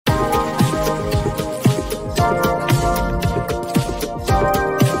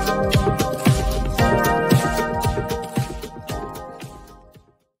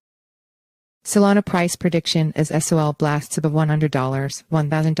Solana Price Prediction as SOL blasts above $100,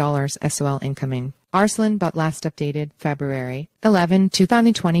 $1,000 SOL incoming. Arslan Butt last updated February 11,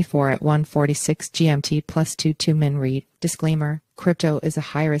 2024 at 1:46 GMT plus 22 min read. Disclaimer: crypto is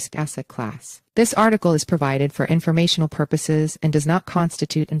a high-risk asset class. This article is provided for informational purposes and does not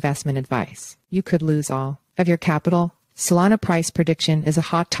constitute investment advice. You could lose all of your capital. Solana price prediction is a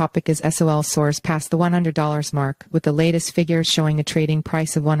hot topic as SOL soars past the $100 mark, with the latest figures showing a trading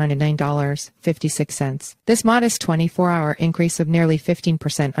price of $109.56. This modest 24-hour increase of nearly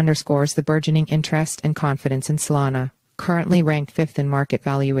 15% underscores the burgeoning interest and confidence in Solana, currently ranked 5th in market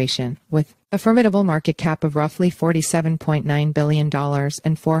valuation, with a formidable market cap of roughly $47.9 billion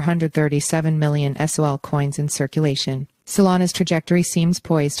and 437 million SOL coins in circulation. Solana's trajectory seems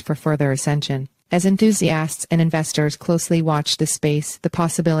poised for further ascension. As enthusiasts and investors closely watch this space, the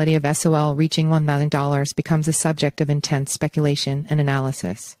possibility of SOL reaching $1,000 becomes a subject of intense speculation and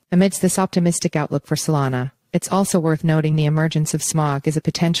analysis. Amidst this optimistic outlook for Solana, it's also worth noting the emergence of Smog as a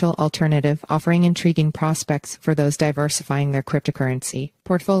potential alternative, offering intriguing prospects for those diversifying their cryptocurrency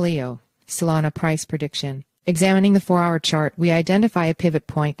portfolio. Solana price prediction. Examining the 4-hour chart, we identify a pivot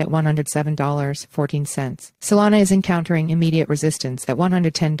point at $107.14. Solana is encountering immediate resistance at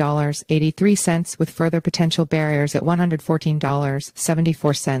 $110.83, with further potential barriers at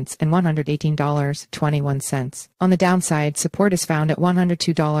 $114.74 and $118.21. On the downside, support is found at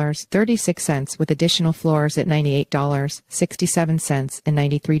 $102.36, with additional floors at $98.67 and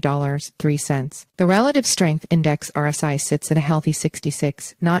 $93.03. The relative strength index RSI sits at a healthy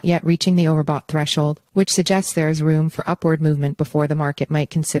 66, not yet reaching the overbought threshold, which suggests there is room for upward movement before the market might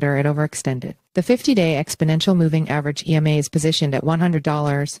consider it overextended. The 50-day exponential moving average EMA is positioned at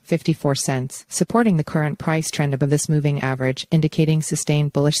 $100.54, supporting the current price trend above this moving average, indicating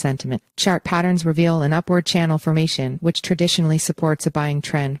sustained bullish sentiment. Chart patterns reveal an upward channel formation, which traditionally supports a buying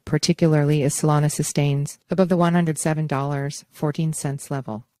trend, particularly as Solana sustains above the $107.14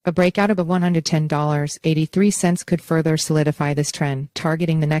 level. A breakout above $110.83 could further solidify this trend,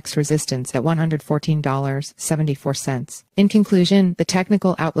 targeting the next resistance at $114.74. In conclusion, the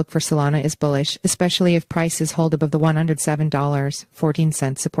technical outlook for Solana is bullish, especially if prices hold above the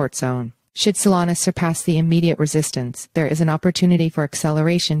 $107.14 support zone. Should Solana surpass the immediate resistance, there is an opportunity for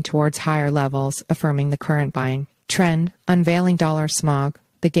acceleration towards higher levels, affirming the current buying trend. Unveiling Smog,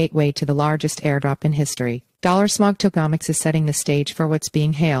 the gateway to the largest airdrop in history. Smog tokenomics is setting the stage for what's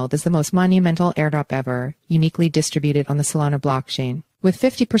being hailed as the most monumental airdrop ever, uniquely distributed on the Solana blockchain. With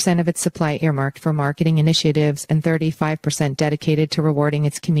 50% of its supply earmarked for marketing initiatives and 35% dedicated to rewarding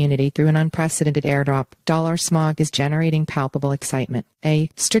its community through an unprecedented airdrop, Smog is generating palpable excitement.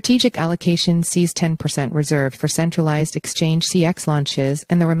 A strategic allocation sees 10% reserved for centralized exchange CX launches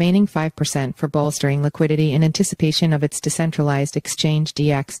and the remaining 5% for bolstering liquidity in anticipation of its decentralized exchange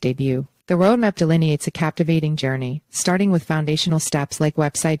DX debut. The roadmap delineates a captivating journey, starting with foundational steps like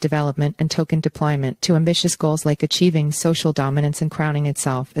website development and token deployment to ambitious goals like achieving social dominance and crowning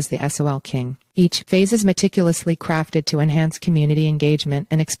itself as the SOL king. Each phase is meticulously crafted to enhance community engagement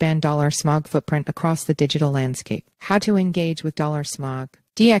and expand Smog footprint across the digital landscape. How to engage with Smog.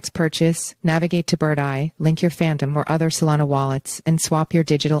 DX purchase, navigate to Bird Eye, link your Phantom or other Solana wallets, and swap your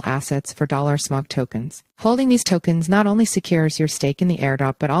digital assets for Smog tokens. Holding these tokens not only secures your stake in the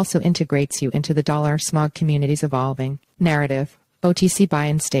airdrop but also integrates you into the Smog community's evolving narrative. OTC buy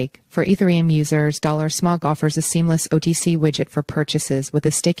and stake. For Ethereum users, Smog offers a seamless OTC widget for purchases with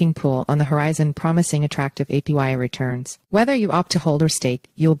a staking pool on the horizon promising attractive APY returns. Whether you opt to hold or stake,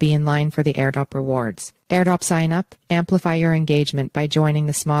 you'll be in line for the airdrop rewards. Airdrop sign up, amplify your engagement by joining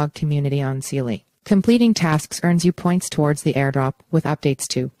the Smog community on Sealy. Completing tasks earns you points towards the airdrop, with updates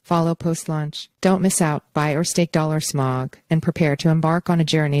to follow post-launch. Don't miss out, buy or stake Smog, and prepare to embark on a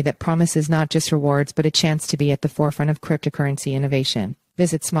journey that promises not just rewards but a chance to be at the forefront of cryptocurrency innovation.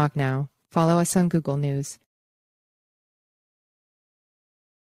 Visit Smog now. Follow us on Google News.